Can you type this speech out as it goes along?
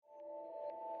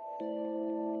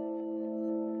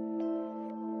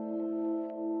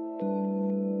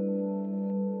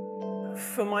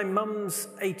For my mum's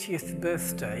 80th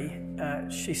birthday,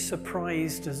 she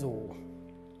surprised us all.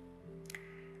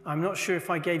 I'm not sure if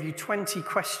I gave you 20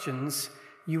 questions,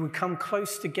 you would come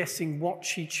close to guessing what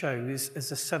she chose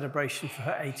as a celebration for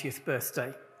her 80th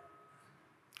birthday.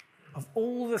 Of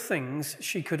all the things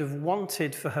she could have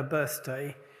wanted for her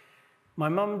birthday, my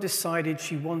mum decided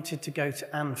she wanted to go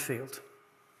to Anfield.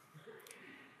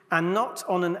 And not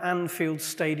on an Anfield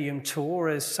Stadium tour,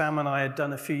 as Sam and I had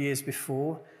done a few years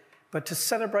before, but to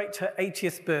celebrate her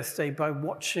 80th birthday by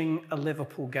watching a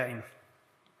Liverpool game.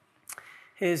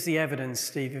 Here's the evidence,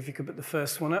 Steve, if you could put the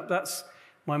first one up. That's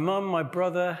my mum, my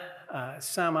brother,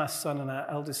 Sam, our son, and our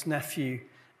eldest nephew,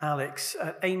 Alex,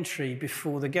 at Aintree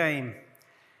before the game.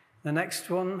 The next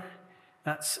one,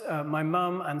 that's my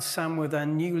mum and Sam with their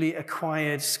newly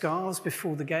acquired scarves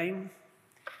before the game.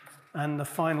 And the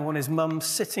final one is mum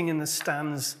sitting in the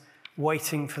stands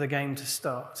waiting for the game to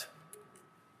start.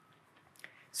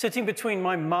 Sitting between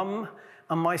my mum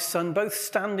and my son, both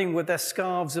standing with their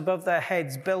scarves above their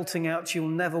heads, belting out, "You'll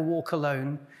never walk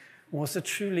alone," was a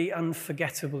truly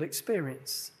unforgettable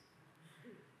experience.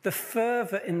 The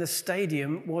fervour in the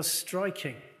stadium was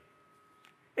striking.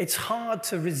 It's hard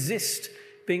to resist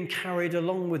being carried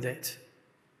along with it.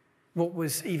 What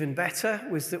was even better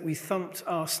was that we thumped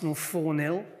Arsenal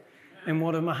 4-0 in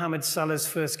one of Mohamed Salah's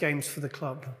first games for the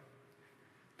club.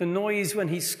 The noise when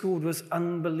he scored was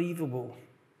unbelievable.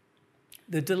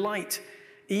 The delight,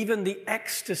 even the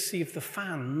ecstasy of the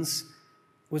fans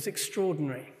was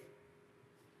extraordinary.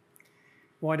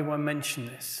 Why do I mention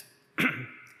this?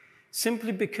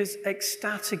 Simply because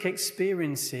ecstatic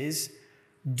experiences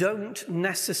don't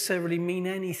necessarily mean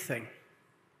anything.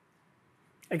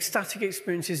 Ecstatic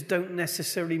experiences don't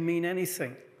necessarily mean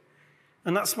anything.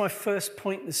 And that's my first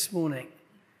point this morning.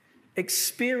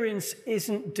 Experience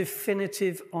isn't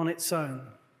definitive on its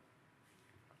own.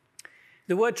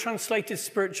 The word translated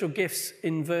spiritual gifts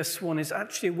in verse 1 is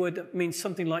actually a word that means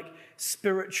something like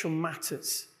spiritual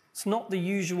matters. It's not the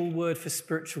usual word for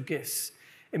spiritual gifts.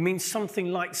 It means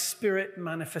something like spirit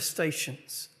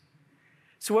manifestations.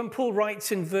 So when Paul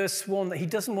writes in verse 1 that he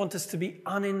doesn't want us to be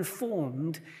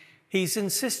uninformed, he's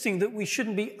insisting that we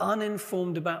shouldn't be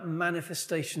uninformed about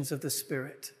manifestations of the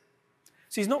Spirit.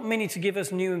 So he's not meaning to give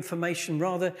us new information.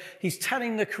 Rather, he's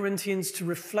telling the Corinthians to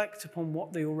reflect upon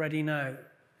what they already know.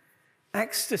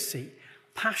 Ecstasy,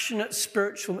 passionate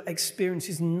spiritual experience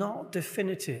is not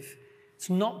definitive. It's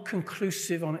not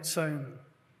conclusive on its own.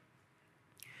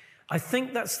 I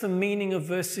think that's the meaning of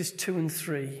verses 2 and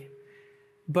 3.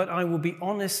 But I will be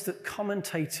honest that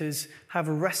commentators have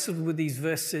wrestled with these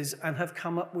verses and have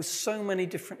come up with so many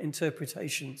different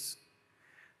interpretations.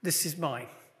 This is mine.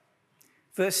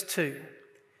 Verse 2.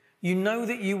 You know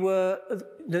that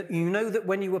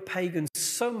when you were pagans,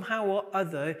 somehow or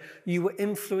other, you were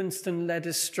influenced and led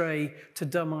astray to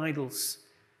dumb idols.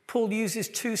 Paul uses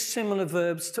two similar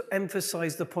verbs to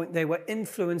emphasize the point. They were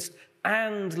influenced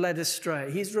and led astray.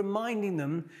 He's reminding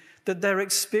them that their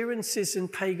experiences in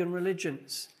pagan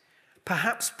religions,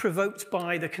 perhaps provoked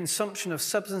by the consumption of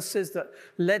substances that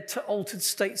led to altered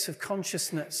states of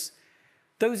consciousness,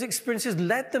 those experiences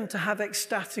led them to have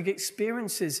ecstatic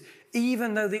experiences,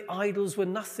 even though the idols were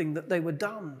nothing, that they were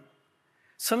dumb.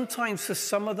 Sometimes for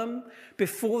some of them,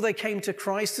 before they came to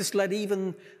Christ, this led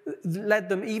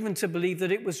them even to believe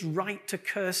that it was right to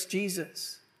curse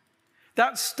Jesus.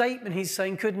 That statement, he's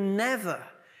saying, could never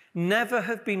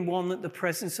have been one that the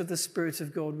presence of the Spirit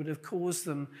of God would have caused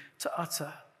them to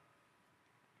utter.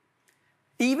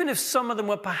 Even if some of them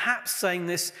were perhaps saying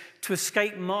this to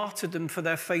escape martyrdom for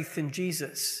their faith in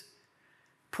Jesus,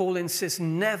 Paul insists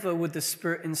never would the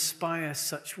Spirit inspire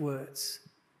such words.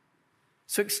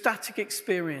 So ecstatic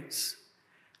experience,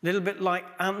 a little bit like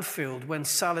Anfield when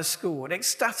Salah scored.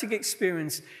 Ecstatic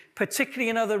experience, particularly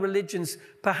in other religions,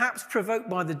 perhaps provoked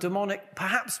by the demonic,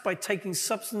 perhaps by taking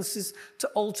substances to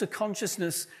alter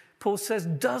consciousness, Paul says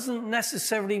doesn't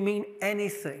necessarily mean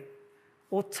anything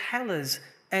or tell us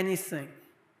anything.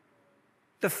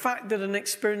 The fact that an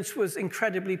experience was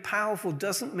incredibly powerful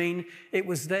doesn't mean it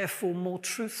was therefore more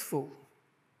truthful.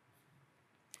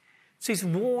 So he's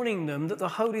warning them that the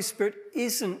Holy Spirit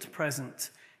isn't present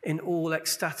in all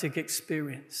ecstatic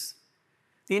experience.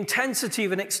 The intensity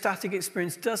of an ecstatic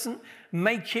experience doesn't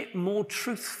make it more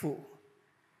truthful.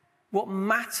 What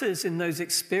matters in those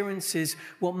experiences,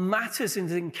 what matters in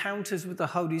the encounters with the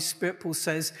Holy Spirit, Paul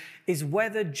says, is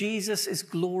whether Jesus is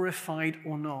glorified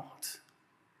or not.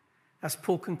 As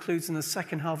Paul concludes in the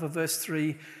second half of verse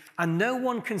 3, and no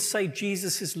one can say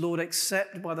Jesus is Lord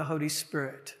except by the Holy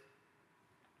Spirit.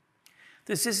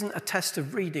 This isn't a test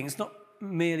of reading. It's not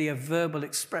merely a verbal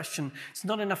expression. It's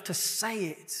not enough to say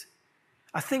it.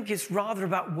 I think it's rather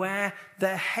about where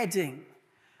they're heading.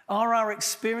 Are our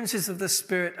experiences of the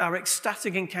Spirit, our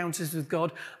ecstatic encounters with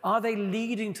God, are they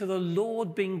leading to the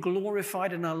Lord being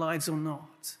glorified in our lives or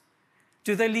not?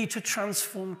 Do they lead to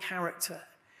transformed character?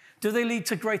 Do they lead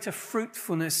to greater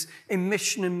fruitfulness in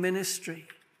mission and ministry?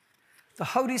 The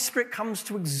Holy Spirit comes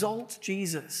to exalt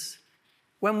Jesus.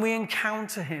 When we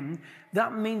encounter him,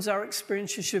 that means our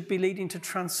experiences should be leading to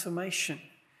transformation.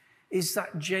 Is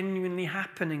that genuinely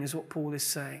happening, is what Paul is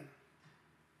saying.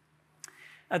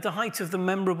 At the height of the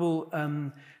memorable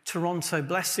Toronto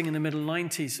blessing in the middle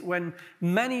 90s, when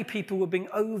many people were being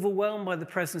overwhelmed by the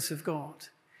presence of God,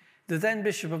 the then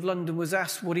Bishop of London was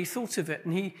asked what he thought of it.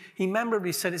 And he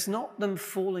memorably said, it's not them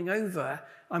falling over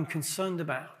I'm concerned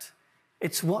about.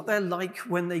 It's what they're like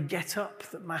when they get up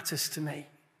that matters to me.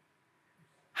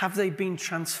 Have they been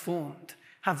transformed?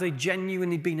 Have they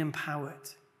genuinely been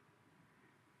empowered?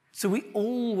 So we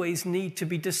always need to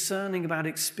be discerning about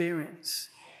experience.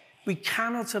 We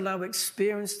cannot allow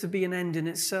experience to be an end in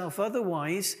itself.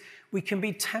 Otherwise, we can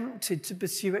be tempted to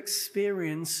pursue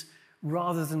experience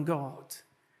rather than God.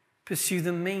 Pursue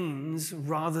the means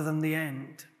rather than the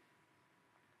end.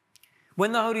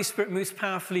 When the Holy Spirit moves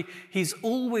powerfully, he's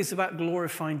always about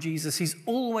glorifying Jesus. He's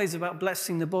always about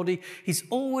blessing the body. He's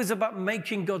always about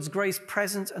making God's grace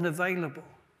present and available.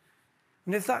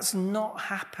 And if that's not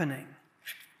happening,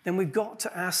 then we've got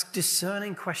to ask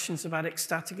discerning questions about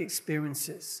ecstatic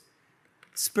experiences.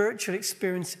 Spiritual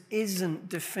experience isn't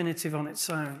definitive on its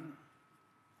own.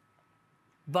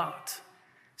 But,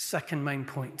 second main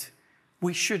point,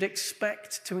 we should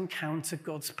expect to encounter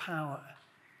God's power.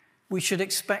 We should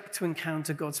expect to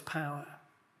encounter God's power.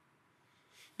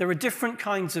 There are different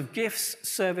kinds of gifts,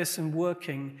 service, and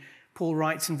working, Paul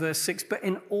writes in verse 6, but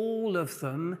in all of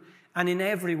them and in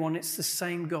everyone, it's the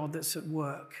same God that's at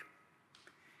work.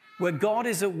 Where God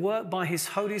is at work by his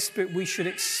Holy Spirit, we should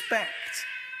expect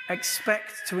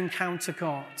to encounter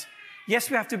God. Yes,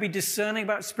 we have to be discerning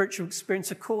about spiritual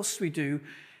experience, of course we do,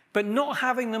 but not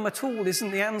having them at all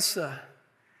isn't the answer.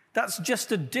 That's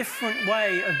just a different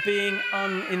way of being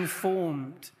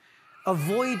uninformed.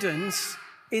 Avoidance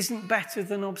isn't better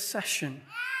than obsession.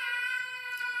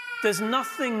 There's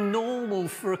nothing normal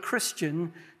for a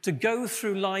Christian to go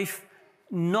through life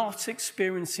not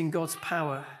experiencing God's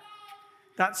power.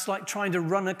 That's like trying to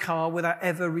run a car without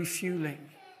ever refueling.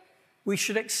 We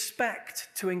should expect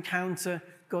to encounter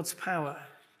God's power.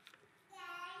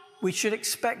 We should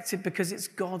expect it because it's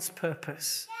God's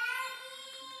purpose.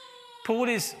 Paul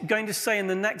is going to say in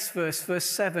the next verse, verse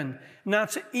 7, now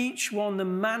to each one the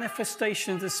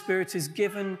manifestation of the Spirit is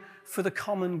given for the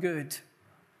common good.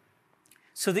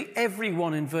 So the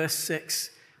everyone in verse 6,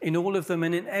 in all of them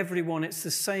and in everyone, it's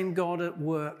the same God at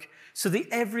work. So the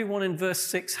everyone in verse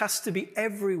 6 has to be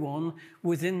everyone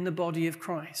within the body of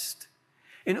Christ.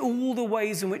 In all the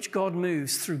ways in which God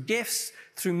moves, through gifts,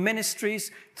 through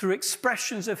ministries, through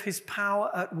expressions of his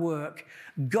power at work,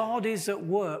 God is at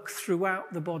work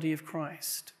throughout the body of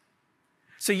Christ.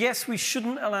 So yes, we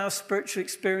shouldn't allow spiritual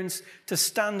experience to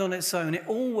stand on its own. It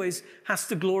always has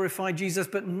to glorify Jesus.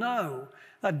 But no,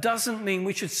 that doesn't mean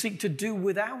we should seek to do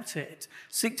without it,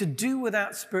 seek to do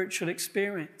without spiritual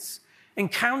experience.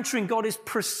 Encountering God is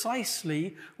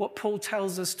precisely what Paul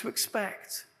tells us to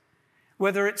expect.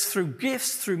 Whether it's through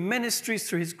gifts, through ministries,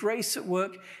 through his grace at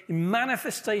work, in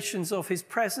manifestations of his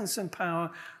presence and power,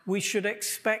 we should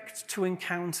expect to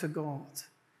encounter God.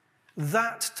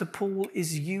 That, to Paul,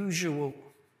 is usual.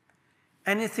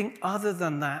 Anything other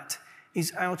than that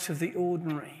is out of the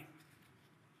ordinary.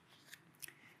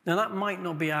 Now, that might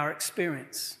not be our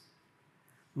experience.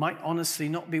 Might honestly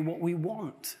not be what we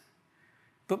want.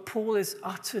 But Paul is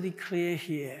utterly clear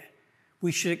here.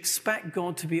 We should expect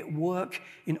God to be at work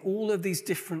in all of these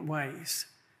different ways.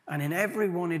 And in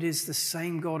everyone, it is the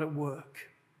same God at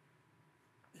work.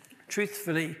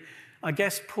 Truthfully, I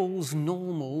guess Paul's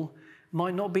normal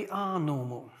might not be our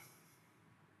normal.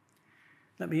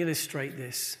 Let me illustrate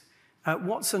this.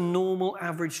 What's a normal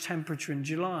average temperature in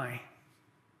July?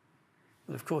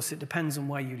 Well, of course, it depends on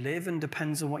where you live and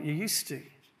depends on what you're used to.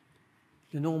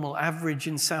 The normal average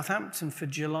in Southampton for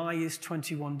July is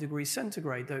 21 degrees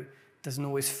centigrade, though it doesn't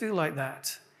always feel like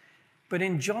that. But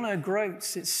in John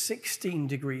O'Groats, it's 16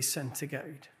 degrees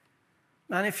centigrade.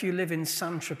 And if you live in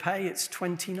Saint-Tropez, it's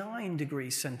 29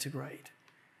 degrees centigrade,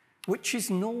 which is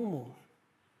normal.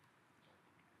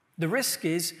 The risk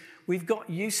is we've got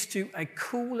used to a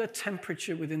cooler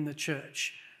temperature within the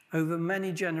church over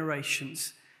many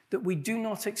generations, that we do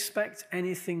not expect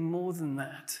anything more than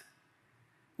that.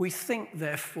 We think,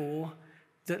 therefore,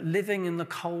 that living in the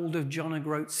cold of John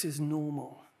O'Groats is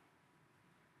normal.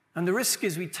 And the risk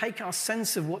is we take our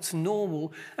sense of what's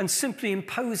normal and simply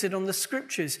impose it on the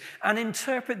scriptures and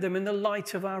interpret them in the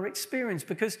light of our experience.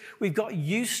 Because we've got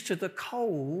used to the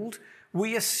cold,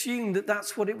 we assume that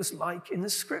that's what it was like in the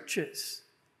scriptures.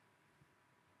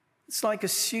 It's like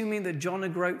assuming that John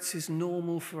O'Groats is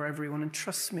normal for everyone, and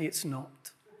trust me, it's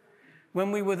not.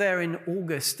 When we were there in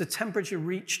August, the temperature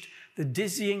reached the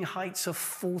dizzying heights of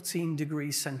 14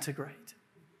 degrees centigrade.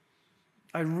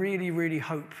 I really, really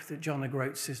hope that John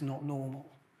O'Groats is not normal.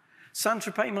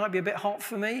 Saint-Tropez might be a bit hot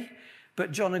for me,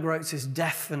 but John O'Groats is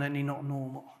definitely not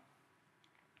normal.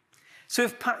 So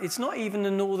it's not even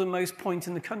the northernmost point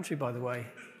in the country, by the way.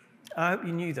 I hope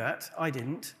you knew that. I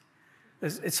didn't.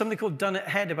 It's something called Dunnet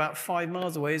Head, about 5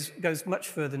 miles away. It goes much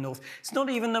further north. It's not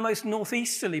even the most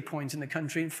northeasterly point in the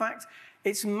country. In fact,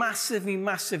 it's massively,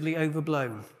 massively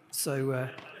overblown. So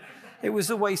it was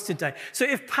a wasted day. So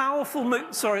if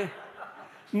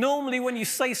normally when you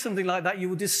say something like that, you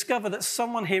will discover that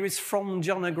someone here is from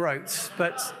John O'Groats,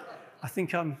 but I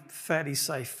think I'm fairly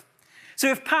safe. So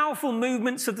if powerful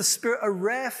movements of the Spirit are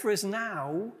rare for us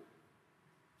now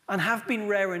and have been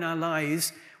rare in our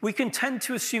lives, we can tend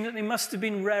to assume that they must have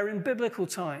been rare in biblical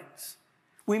times.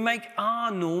 We make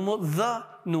our normal the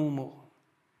normal.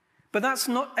 But that's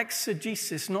not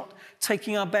exegesis, not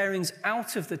taking our bearings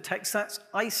out of the text. That's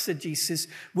eisegesis.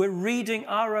 We're reading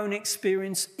our own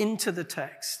experience into the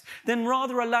text. Then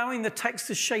rather allowing the text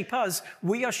to shape us,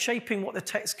 we are shaping what the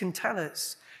text can tell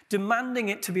us, demanding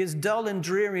it to be as dull and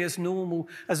dreary as normal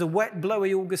as a wet,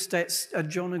 blowy August day at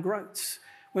John O'Groats,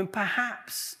 when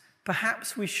perhaps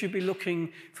we should be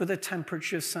looking for the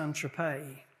temperature of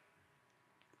Saint-Tropez.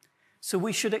 So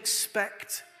we should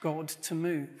expect God to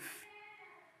move.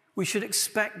 We should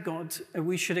expect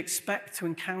to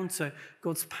encounter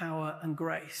God's power and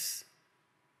grace.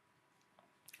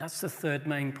 That's the third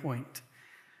main point,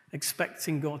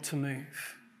 expecting God to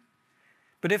move.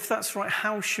 But if that's right,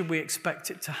 how should we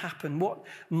expect it to happen? What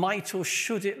might or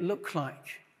should it look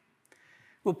like?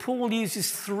 Well, Paul uses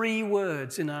 3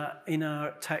 words in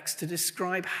our text to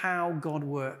describe how God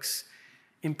works.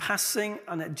 In passing,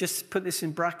 and I just put this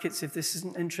in brackets if this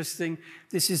isn't interesting,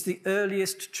 this is the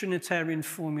earliest Trinitarian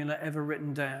formula ever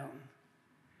written down.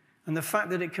 And the fact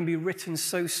that it can be written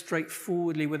so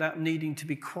straightforwardly without needing to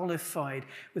be qualified,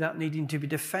 without needing to be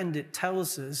defended,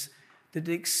 tells us that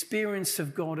the experience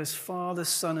of God as Father,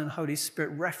 Son, and Holy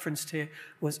Spirit referenced here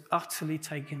was utterly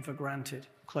taken for granted.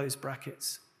 Close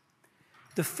brackets.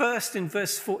 The first in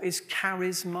verse 4 is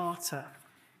charismata.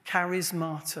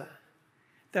 Charismata.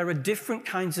 There are different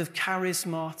kinds of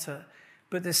charismata,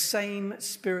 but the same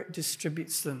Spirit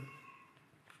distributes them.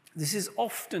 This is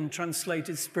often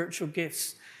translated spiritual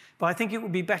gifts, but I think it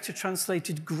would be better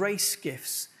translated grace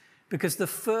gifts, because the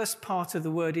first part of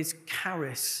the word is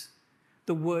charis,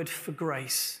 the word for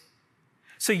grace.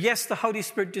 So yes, the Holy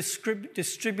Spirit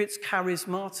distributes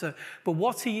charismata, but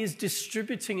what he is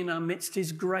distributing in our midst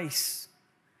is grace.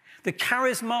 The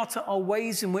charismata are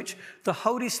ways in which the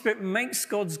Holy Spirit makes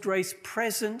God's grace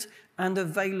present and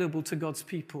available to God's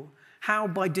people. How?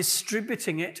 By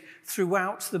distributing it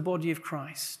throughout the body of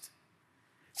Christ.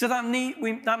 So that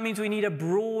means we need a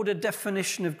broader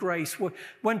definition of grace.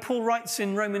 When Paul writes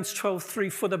in Romans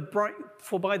 12:3,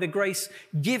 for by the grace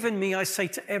given me, I say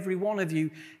to every one of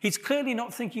you, he's clearly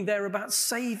not thinking there about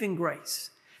saving grace.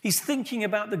 He's thinking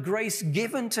about the grace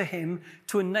given to him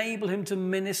to enable him to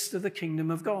minister the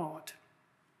kingdom of God.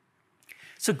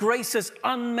 So grace as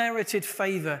unmerited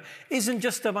favor isn't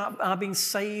just about our being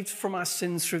saved from our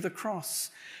sins through the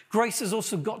cross. Grace has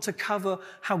also got to cover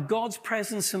how God's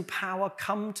presence and power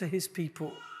come to his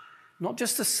people, not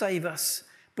just to save us,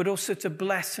 but also to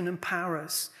bless and empower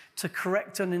us, to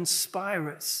correct and inspire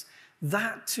us.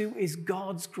 That too is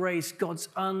God's grace, God's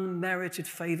unmerited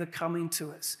favor coming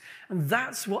to us. And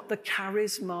that's what the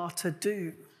charismata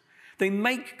do. They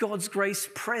make God's grace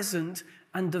present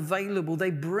and available. They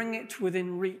bring it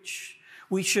within reach.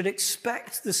 We should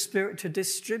expect the Spirit to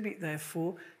distribute,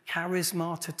 therefore,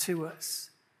 charismata to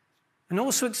us. And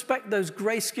also expect those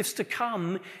grace gifts to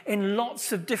come in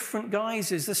lots of different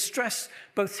guises. The stress,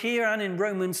 both here and in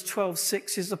Romans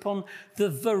 12:6, is upon the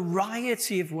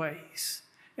variety of ways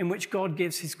in which God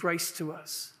gives his grace to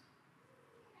us.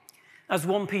 As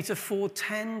 1 Peter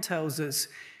 4:10 tells us,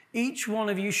 each one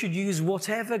of you should use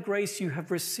whatever grace you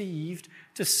have received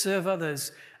to serve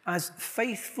others as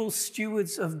faithful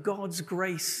stewards of God's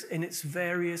grace in its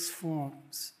various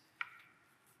forms.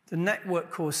 The network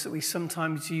course that we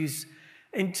sometimes use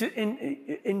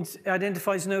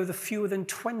identifies no fewer than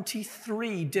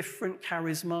 23 different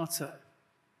charismata.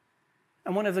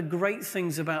 And one of the great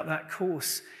things about that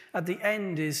course at the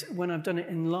end is when I've done it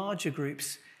in larger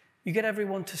groups, you get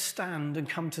everyone to stand and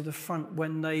come to the front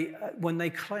when they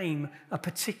claim a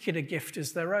particular gift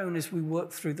as their own as we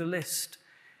work through the list.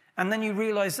 And then you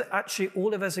realize that actually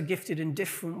all of us are gifted in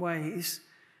different ways.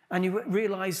 And you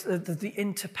realize that the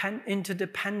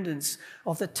interdependence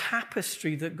of the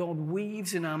tapestry that God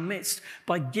weaves in our midst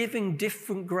by giving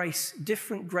different grace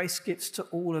gifts to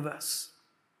all of us.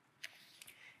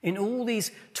 In all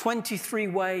these 23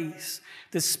 ways,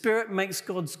 the Spirit makes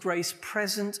God's grace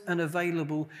present and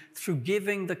available through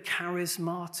giving the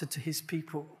charismata to his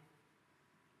people.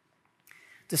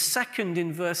 The second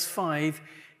in verse 5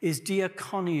 is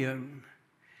diakonion.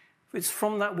 It's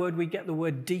from that word we get the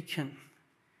word deacon.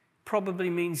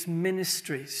 Probably means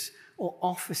ministries or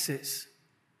offices.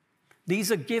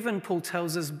 These are given, Paul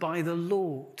tells us, by the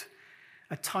Lord,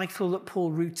 a title that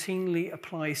Paul routinely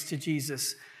applies to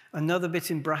Jesus. Another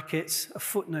bit in brackets, a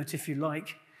footnote if you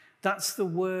like. That's the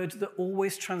word that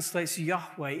always translates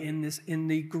Yahweh in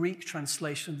the Greek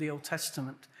translation of the Old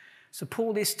Testament. So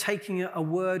Paul is taking a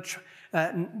word,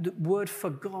 the word for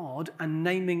God and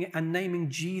naming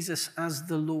Jesus as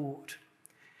the Lord.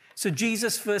 So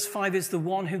Jesus, verse 5, is the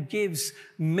one who gives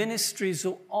ministries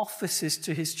or offices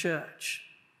to his church.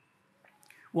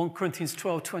 1 Corinthians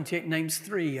 12:28 names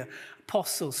 3,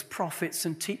 apostles, prophets,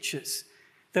 and teachers.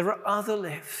 There are other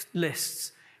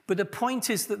lists, but the point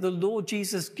is that the Lord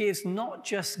Jesus gives not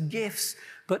just gifts,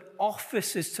 but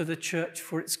offices to the church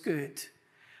for its good.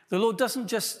 The Lord doesn't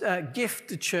just gift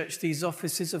the church these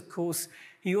offices, of course.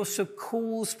 He also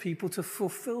calls people to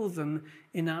fulfill them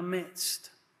in our midst.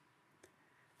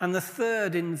 And the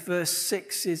third in verse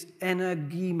 6 is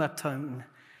energimaton.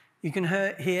 You can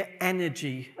hear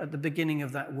energy at the beginning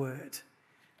of that word.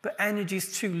 But energy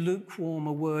is too lukewarm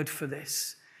a word for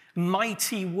this.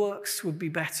 Mighty works would be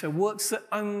better, works that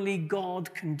only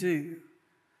God can do.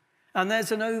 And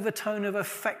there's an overtone of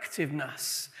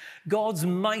effectiveness. God's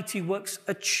mighty works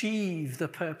achieve the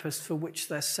purpose for which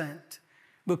they're sent.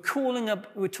 We're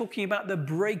talking about the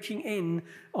breaking in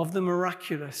of the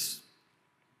miraculous.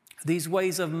 These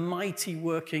ways of mighty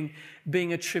working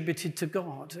being attributed to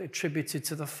God, attributed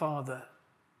to the Father.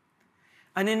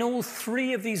 And in all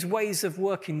three of these ways of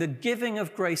working, the giving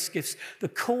of grace gifts, the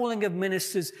calling of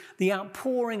ministers, the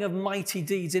outpouring of mighty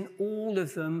deeds, in all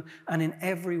of them and in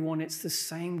everyone, it's the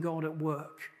same God at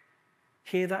work.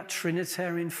 Hear that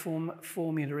Trinitarian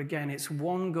formula again. It's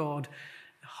one God,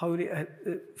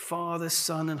 Father,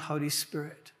 Son, and Holy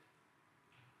Spirit.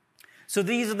 So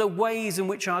these are the ways in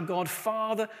which our God,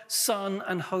 Father, Son,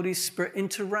 and Holy Spirit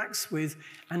interacts with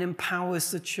and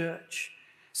empowers the church.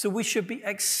 So we should be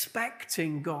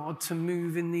expecting God to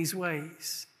move in these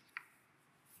ways.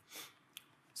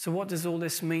 So what does all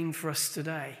this mean for us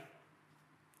today?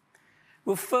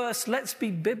 Well, first, let's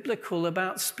be biblical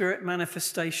about spirit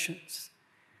manifestations.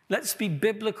 Let's be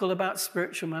biblical about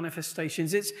spiritual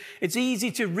manifestations. It's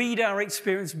easy to read our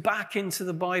experience back into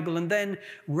the Bible, and then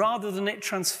rather than it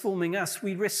transforming us,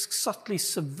 we risk subtly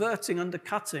subverting,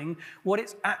 undercutting what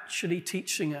it's actually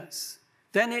teaching us.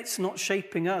 Then it's not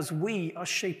shaping us, we are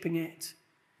shaping it.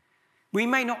 We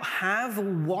may not have or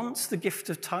want the gift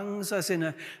of tongues as in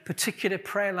a particular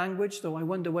prayer language, though I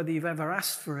wonder whether you've ever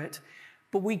asked for it,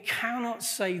 but we cannot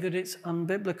say that it's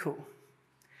unbiblical.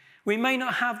 We may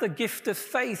not have the gift of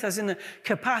faith as in a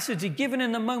capacity given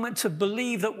in the moment to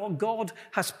believe that what God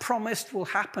has promised will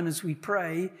happen as we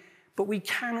pray, but we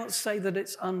cannot say that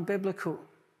it's unbiblical.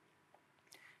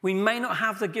 We may not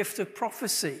have the gift of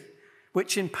prophecy,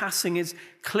 which in passing is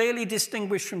clearly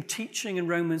distinguished from teaching in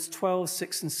Romans 12,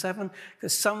 6 and 7,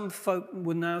 because some folk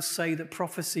would now say that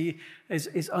prophecy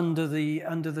is under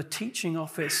the teaching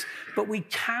office, but we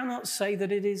cannot say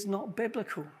that it is not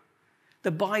biblical. The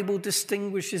Bible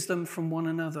distinguishes them from one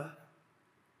another.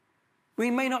 We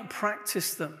may not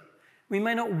practice them. We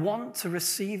may not want to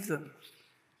receive them,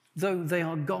 though they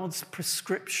are God's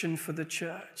prescription for the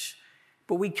church.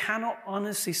 But we cannot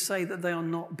honestly say that they are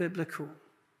not biblical.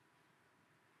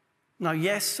 Now,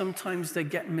 yes, sometimes they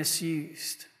get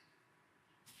misused.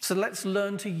 So let's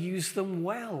learn to use them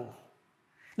well.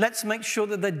 Let's make sure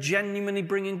that they're genuinely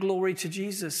bringing glory to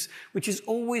Jesus, which is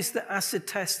always the acid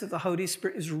test that the Holy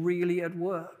Spirit is really at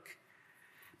work.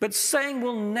 But saying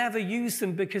we'll never use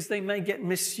them because they may get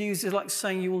misused is like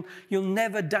saying you'll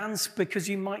never dance because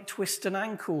you might twist an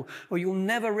ankle, or you'll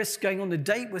never risk going on a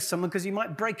date with someone because you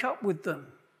might break up with them.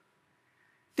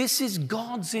 This is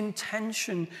God's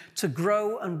intention to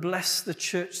grow and bless the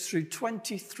church through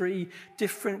 23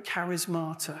 different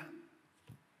charismata.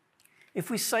 If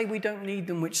we say we don't need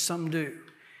them, which some do,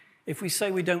 if we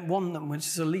say we don't want them, which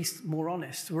is at least more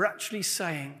honest, we're actually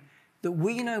saying that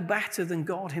we know better than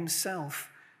God himself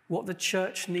what the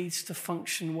church needs to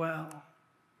function well.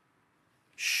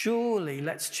 Surely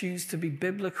let's choose to be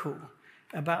biblical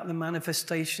about the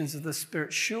manifestations of the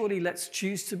Spirit. Surely let's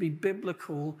choose to be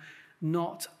biblical,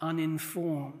 not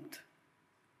uninformed.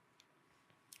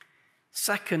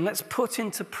 Second, let's put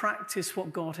into practice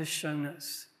what God has shown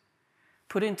us.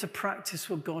 Put into practice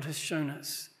what God has shown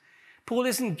us. Paul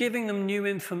isn't giving them new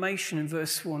information in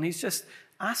verse 1. He's just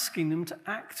asking them to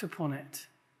act upon it.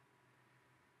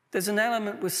 There's an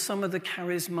element with some of the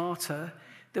charismata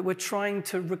that we're trying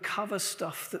to recover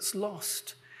stuff that's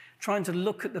lost, trying to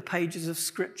look at the pages of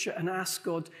Scripture and ask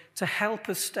God to help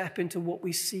us step into what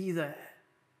we see there.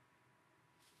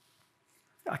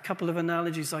 A couple of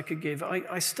analogies I could give.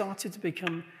 I started to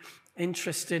become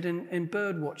interested in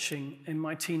bird watching in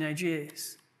my teenage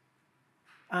years.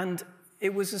 And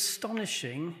it was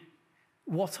astonishing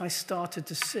what I started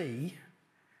to see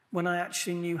when I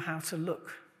actually knew how to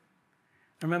look.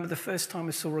 I remember the first time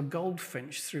I saw a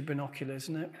goldfinch through binoculars,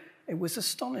 and it was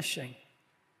astonishing.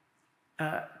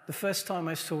 The first time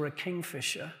I saw a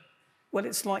kingfisher, well,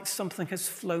 it's like something has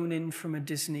flown in from a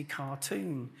Disney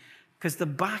cartoon, because the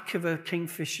back of a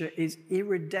kingfisher is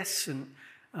iridescent,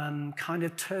 kind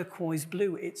of turquoise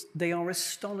blue. They are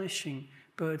astonishing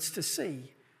birds to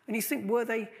see. And you think, were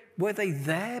they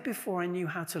there before I knew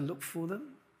how to look for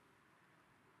them?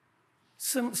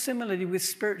 Similarly, with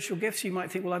spiritual gifts, you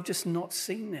might think, well, I've just not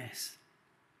seen this.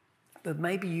 But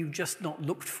maybe you've just not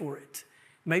looked for it.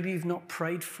 Maybe you've not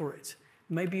prayed for it.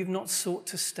 Maybe you've not sought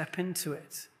to step into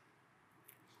it.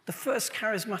 The first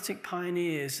charismatic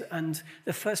pioneers and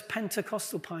the first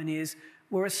Pentecostal pioneers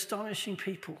were astonishing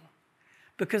people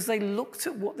because they looked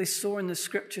at what they saw in the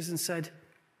Scriptures and said,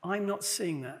 I'm not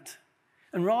seeing that.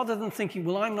 And rather than thinking,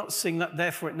 well, I'm not seeing that,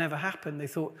 therefore it never happened, they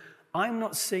thought, I'm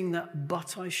not seeing that,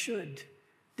 but I should.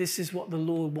 This is what the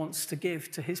Lord wants to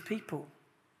give to his people.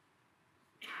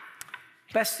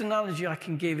 Best analogy I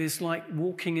can give is like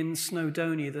walking in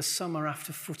Snowdonia the summer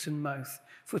after Foot and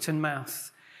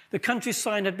Mouth. The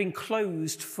countryside had been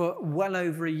closed for well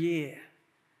over a year.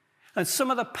 And some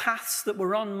of the paths that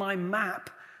were on my map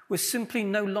were simply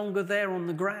no longer there on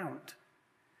the ground.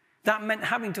 That meant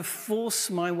having to force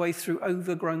my way through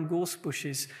overgrown gorse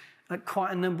bushes at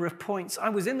quite a number of points. I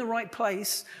was in the right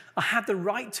place. I had the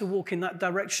right to walk in that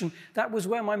direction. That was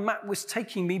where my map was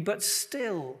taking me, but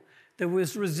still there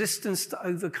was resistance to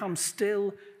overcome.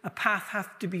 Still, a path had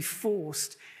to be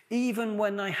forced, even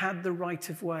when I had the right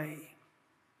of way.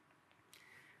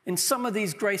 In some of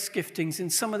these grace giftings, in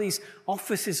some of these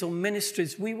offices or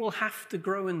ministries, we will have to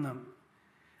grow in them.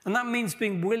 And that means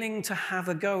being willing to have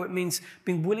a go. It means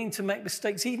being willing to make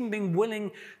mistakes, even being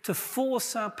willing to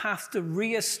force our path to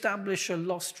re-establish a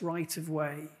lost right of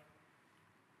way.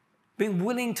 Being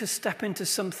willing to step into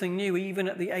something new, even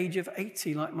at the age of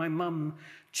 80, like my mum,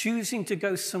 choosing to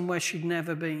go somewhere she'd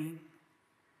never been.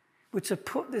 We're to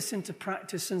put this into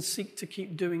practice and seek to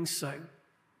keep doing so.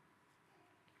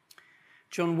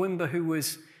 John Wimber, who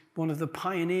was one of the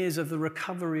pioneers of the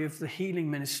recovery of the healing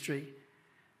ministry,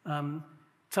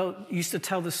 used to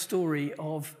tell the story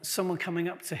of someone coming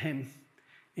up to him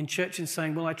in church and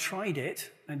saying, well, I tried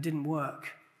it and it didn't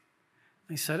work.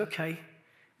 And he said, okay,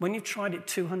 when you've tried it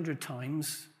 200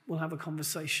 times, we'll have a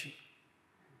conversation.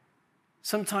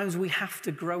 Sometimes we have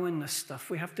to grow in this stuff.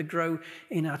 We have to grow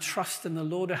in our trust in the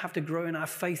Lord. We have to grow in our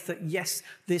faith that, yes,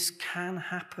 this can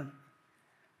happen.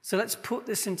 So let's put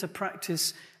this into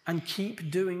practice and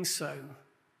keep doing so.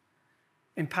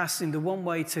 In passing, the one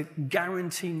way to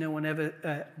guarantee no one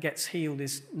ever gets healed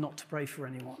is not to pray for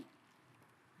anyone.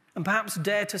 And perhaps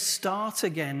dare to start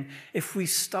again if we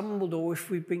stumbled or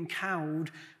if we've been cowed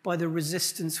by the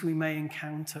resistance we may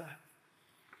encounter.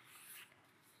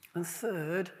 And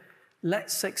third,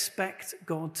 let's expect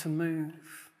God to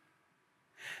move.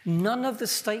 None of the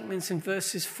statements in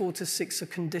verses 4 to 6 are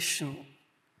conditional.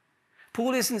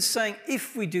 Paul isn't saying,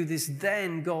 if we do this,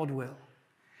 then God will.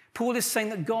 Paul is saying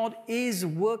that God is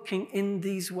working in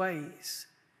these ways.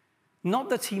 Not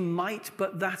that he might,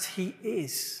 but that he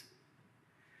is.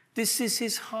 This is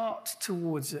his heart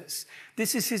towards us.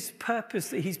 This is his purpose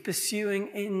that he's pursuing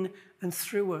in and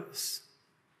through us.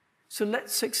 So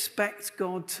let's expect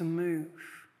God to move.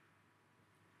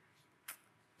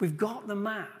 We've got the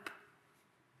map,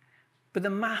 but the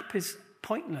map is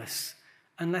pointless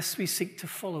unless we seek to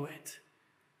follow it.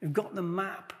 We've got the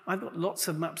map. I've got lots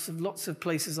of maps of lots of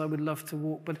places I would love to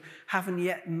walk, but haven't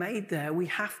yet made there. We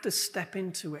have to step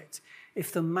into it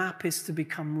if the map is to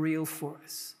become real for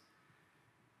us.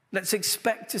 Let's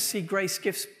expect to see grace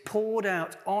gifts poured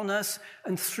out on us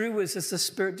and through us as the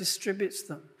Spirit distributes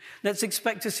them. Let's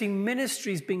expect to see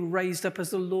ministries being raised up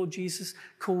as the Lord Jesus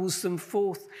calls them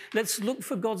forth. Let's look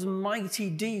for God's mighty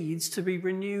deeds to be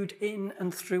renewed in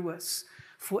and through us.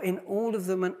 For in all of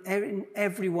them and in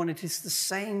everyone, it is the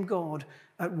same God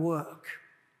at work.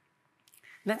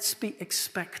 Let's be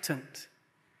expectant.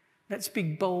 Let's be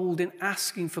bold in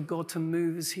asking for God to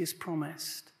move as he has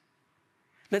promised.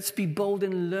 Let's be bold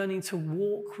in learning to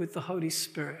walk with the Holy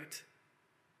Spirit.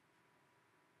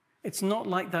 It's not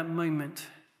like that moment.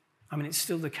 I mean, it's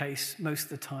still the case most of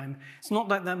the time. It's not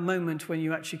like that moment when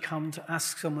you actually come to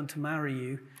ask someone to marry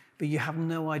you, but you have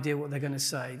no idea what they're going to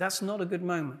say. That's not a good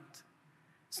moment.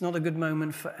 It's not a good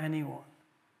moment for anyone.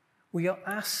 We are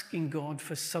asking God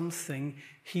for something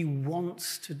he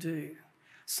wants to do,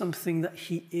 something that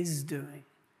he is doing.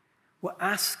 We're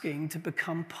asking to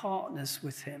become partners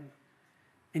with him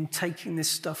in taking this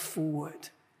stuff forward.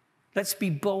 Let's be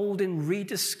bold in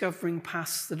rediscovering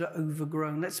paths that are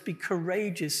overgrown. Let's be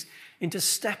courageous into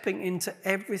stepping into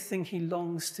everything he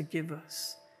longs to give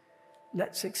us.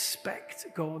 Let's expect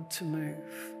God to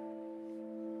move.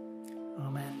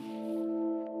 Amen.